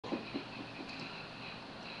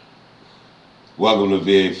Welcome to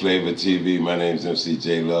VaFlavorTV. My name is MC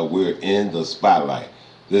J Love. We're in the spotlight.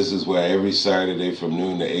 This is where every Saturday from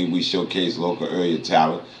noon to 8 we showcase local area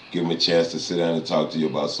talent, give them a chance to sit down and talk to you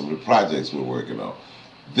about some of the projects we're working on.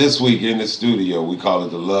 This week in the studio, we call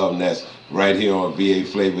it the Love Nest, right here on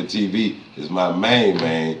VaFlavorTV, is my main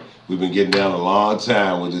man. We've been getting down a long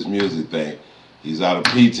time with this music thing. He's out of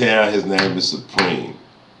P-Town. His name is Supreme.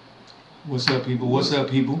 What's up, people? What's up,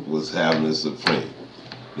 people? What's happening, Supreme?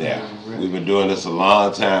 Now, we've been doing this a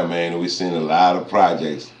long time, man, and we've seen a lot of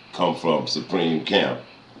projects come from Supreme Camp.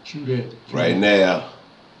 True that. Right now,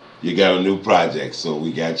 you got a new project, so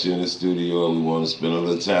we got you in the studio and we want to spend a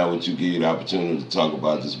little time with you, give you the opportunity to talk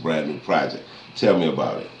about this brand new project. Tell me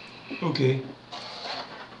about it. Okay.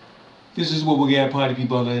 This is what we got, party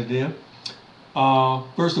people out there.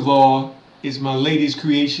 First of all, it's my latest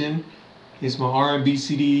creation. It's my R&B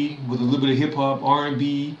CD with a little bit of hip-hop,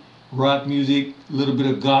 R&B, rock music, a little bit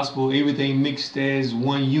of gospel, everything mixed as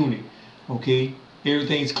one unit, okay?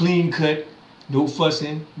 Everything's clean cut, no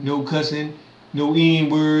fussing, no cussing, no N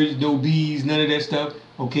words, no B's, none of that stuff,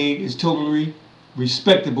 okay? It's totally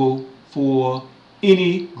respectable for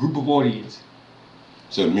any group of audience.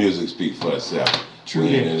 So the music speaks for itself. True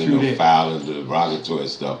that, true that. Foul and derogatory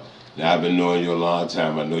stuff. Now, I've been knowing you a long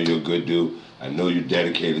time. I know you're a good dude. I know you're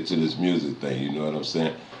dedicated to this music thing, you know what I'm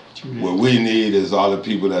saying? What we need is all the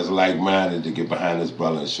people that's like-minded to get behind this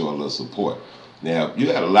brother and show a little support. Now, you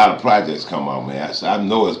had a lot of projects come out, man. I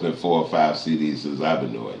know it's been 4 or 5 CDs since I've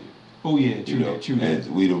been knowing you. Oh, yeah, true that, true that.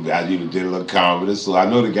 And you did a little comedy, so I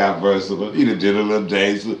know the guy versatile. He did a little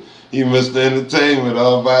dance. He Mr. Entertainment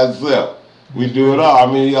all by himself. We do it all.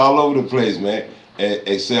 I mean, he all over the place, man.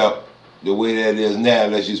 Except the way that is now,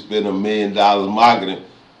 unless you spend $1 million marketing,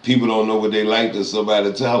 people don't know what they like till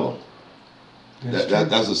somebody tell them.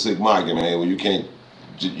 That's a sick market, man, when you can't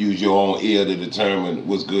use your own ear to determine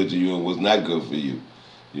what's good to you and what's not good for you.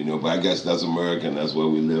 You know, but I guess that's American. That's where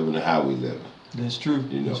we live and how we live. That's true.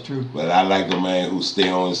 You know? That's true. But I like a man who stay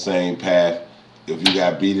on the same path. If you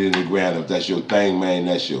got beat in the ground, if that's your thing, man,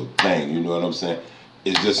 that's your thing. You know what I'm saying?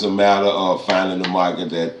 It's just a matter of finding a market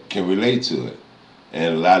that can relate to it.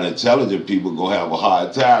 And a lot of intelligent people go have a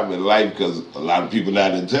hard time in life because a lot of people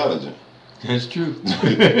not intelligent. That's true.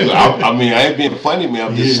 I mean, I ain't being funny, man.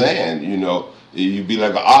 I'm just saying, you know, you'd be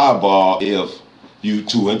like an oddball if you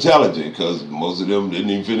too intelligent, because most of them didn't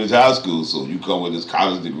even finish high school. So you come with this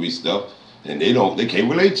college degree stuff, and they can't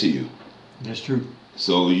relate to you. That's true.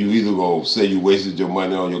 So you either gonna say you wasted your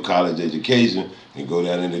money on your college education and go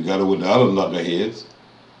down in the gutter with the other knuckleheads,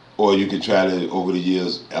 or you can try to, over the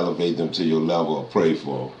years, elevate them to your level or pray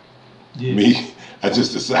for them. Yeah. Me, I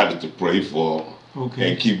just decided to pray for them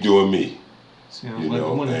and keep doing me. Sounds you like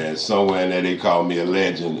know, and somewhere in there they call me a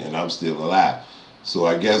legend, and I'm still alive. So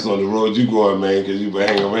I guess on the road you going, man, because you been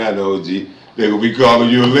hanging around the OG, they gonna be calling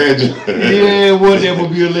you a legend. Yeah, one day will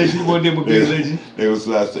be a legend. One day will be a legend. They was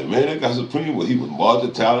I said, man, that guy Supreme. Well, he was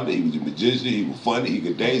multi-talented. He was a magician. He was funny. He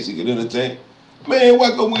could dance. He could entertain. Man,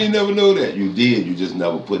 why come we ain't never know that? You did. You just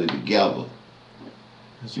never put it together.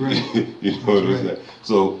 That's right. You know what I'm saying?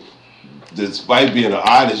 So, despite being an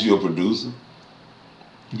artist, you're a producer.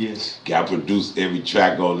 Yes. Guy produced every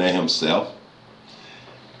track on there himself.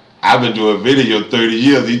 I've been doing video 30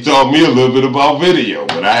 years. He taught me a little bit about video.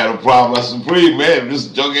 When I had a problem, I said, Supreme, man, this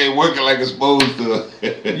junk ain't working like it's supposed to.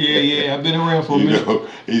 Yeah, I've been around for a minute. Know,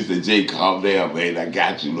 he said, Jay, calm down, man. I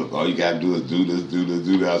got you. Look, all you got to do is do this, do this,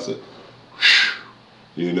 do that. I said,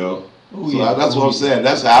 whew, you know? Oh, so yeah. That's what I'm saying.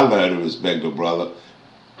 That's how I learned to respect a brother.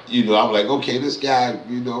 You know, I'm like, okay, this guy,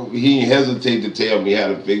 you know, he ain't hesitate to tell me how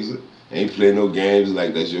to fix it. Ain't play no games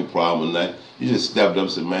like that's your problem or nothing. He just stepped up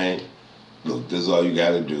and said, man, look, this is all you got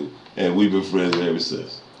to do. And we've been friends ever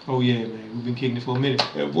since. Oh, yeah, man. We've been kicking it for a minute.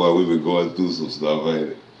 And, boy, we've been going through some stuff, ain't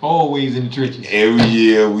it? Always in the trenches. Every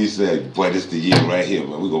year we said, boy, this the year right here,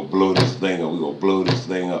 man. We're going to blow this thing up. We're going to blow this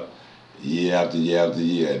thing up year after year after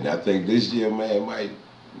year. And I think this year, man, might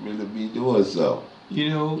really be doing so. You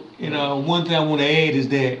know, and one thing I want to add is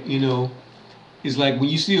that, you know, it's like when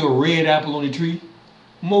you see a red apple on the tree,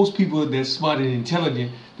 most people that's smart and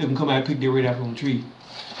intelligent, they can come out and pick their red apple on the tree.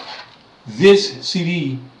 This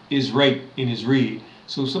CD is ripe and it's red.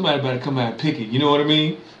 So somebody about to come out and pick it. You know what I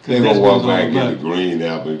mean? They gonna walk back and get the green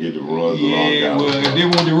apple and get the runs. Yeah, well, if they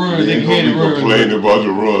want the runs, they can get the runs. Complaining about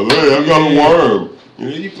the runs. Hey, I got a worm. You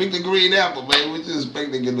know, you pick the green apple, man. We just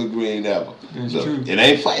expect to get the green apple. That's Look, true. It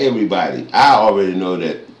ain't for everybody. I already know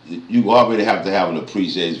that you already have to have an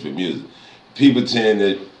appreciation for music. People tend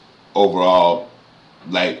to overall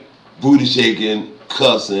like booty shaking,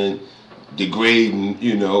 cussing, degrading,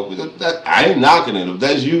 you know. I ain't knocking it. If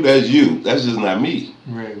that's you, that's you. That's just not me.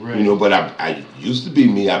 Right, right. You know, but I used to be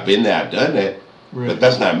me. I've been there, I've done that. Right. But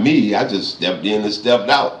that's not me. I just stepped in and stepped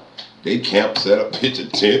out. They camp, set up, pitch a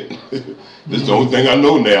tent. That's the only thing I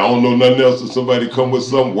know now. I don't know nothing else. If somebody come with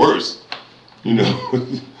something worse, you know.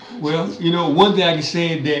 Well, you know, one thing I can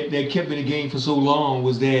say that kept me in the game for so long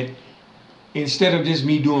was that instead of just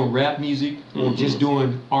me doing rap music or just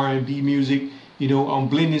doing R&B music, you know, I'm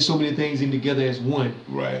blending so many things in together as one.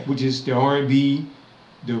 Right. Which is the R&B,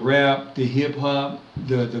 the rap, the hip hop,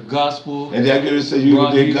 the gospel. And I get to say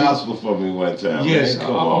you did gospel for me one time. Yes, man.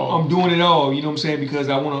 Come on. I'm doing it all. You know what I'm saying? Because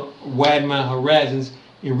I want to widen my horizons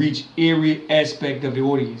and reach every aspect of the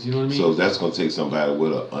audience. You know what I mean? So that's gonna take somebody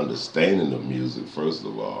with an understanding of music first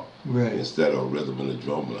of all, right? Instead of rhythm and the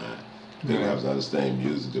drum line. They have to understand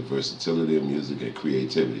music, the versatility of music, and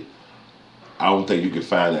creativity. I don't think you can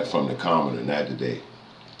find that from the commoner, not today.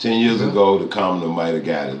 10 years ago, the commoner might have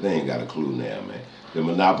got it. They ain't got a clue now, man. The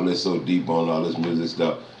monopoly is so deep on all this music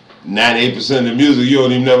stuff. 98% of the music you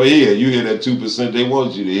don't even never hear. You hear that 2% they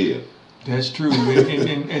want you to hear. That's true,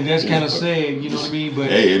 and that's kind of sad, you know what I mean?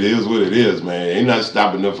 But hey, it is what it is, man. Ain't not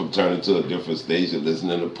stopping them from turning to a different station,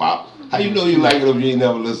 listening to pop. How you know you like it if you ain't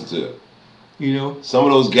never listened to it? You know, some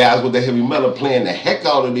of those guys with the heavy metal playing the heck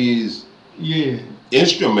out of these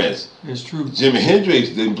instruments. That's true. Jimi Hendrix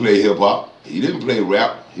didn't play hip hop. He didn't play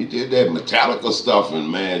rap. He did that Metallica stuff,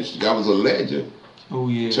 and man, that was a legend. Oh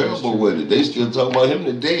yeah, terrible with it. They still talk about him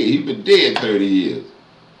today. He been dead 30 years.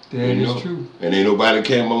 That is true. And ain't nobody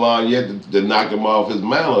came along yet to knock him off his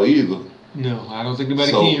mantle either. No, I don't think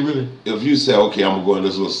nobody can really. If you say, okay, I'm gonna go in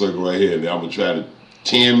this little circle right here, and I'm gonna try to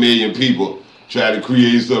 10 million people try to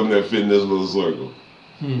create something that fit in this little circle.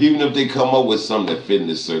 Even if they come up with something that fit in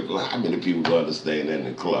this circle, how many people gonna understand that in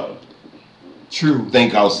the club? True.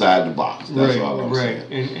 Think outside the box. That's all I'm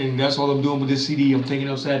saying. And that's all I'm doing with this CD. I'm thinking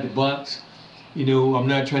outside the box. You know, I'm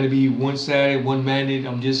not trying to be one-sided, one-minded.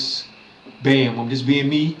 I'm just, bam, I'm just being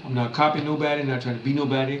me. I'm not copying nobody. I'm not trying to be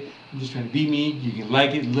nobody. I'm just trying to be me. You can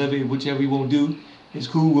like it, love it, whichever you want to do. It's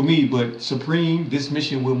cool with me, but Supreme, this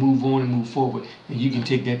mission will move on and move forward, and you can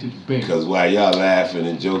take that to the bank. Because while y'all laughing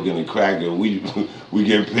and joking and cracking, we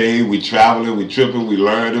get paid, we traveling, we tripping, we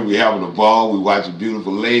learning, we having a ball, we watching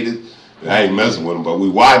beautiful ladies. I ain't messing with them, but we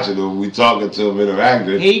watching them, we talking to them,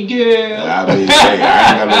 interacting. Hey, girl. I mean, hey,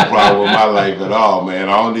 I ain't got no problem with my life at all, man.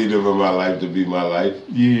 I don't need them in my life to be my life.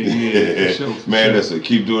 Yeah, for sure, man, listen,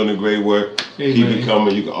 keep doing the great work. Hey, keep it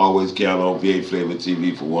coming. You can always count on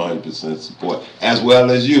VaFlavorTV for 100% support, as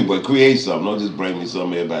well as you. But create something. Don't just bring me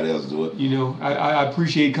something everybody else do it. You know, I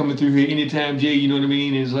appreciate coming through here anytime, Jay. You know what I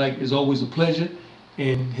mean? It's always a pleasure.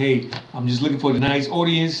 And hey, I'm just looking for the nice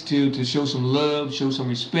audience to show some love, show some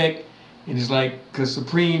respect. And it's like, because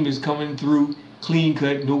Supreme is coming through clean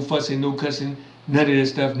cut, no fussing, no cussing, none of that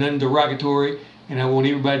stuff, nothing derogatory. And I want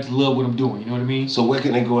everybody to love what I'm doing, you know what I mean? So where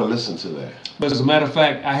can they go and listen to that? But as a matter of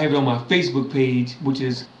fact, I have it on my Facebook page, which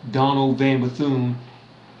is Donald Van Bethune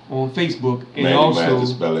on Facebook. And man, also, you might have to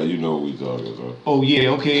spell it. You know what we talking about. Oh, yeah,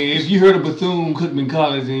 okay. If you heard of Bethune-Cookman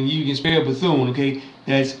College, and you can spell Bethune, okay?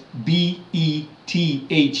 That's Bethune,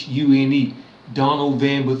 Donald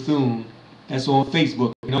Van Bethune. That's on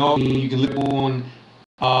Facebook. You know, you can look on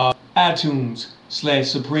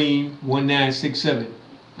iTunes/Supreme1967.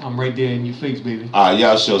 I'm right there in your face, baby.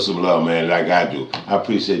 Y'all show some love, man, like I do. I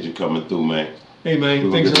appreciate you coming through, man. Hey,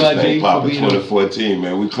 man, thanks a lot, Jay. Poppin' 2014,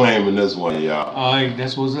 man. We claiming this one, y'all. All right,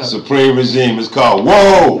 that's what's up. Supreme Regime is called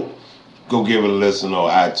Whoa! Go give it a listen on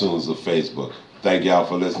iTunes or Facebook. Thank y'all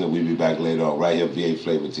for listening. We'll be back later on right here,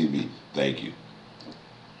 VaFlavorTV. Thank you.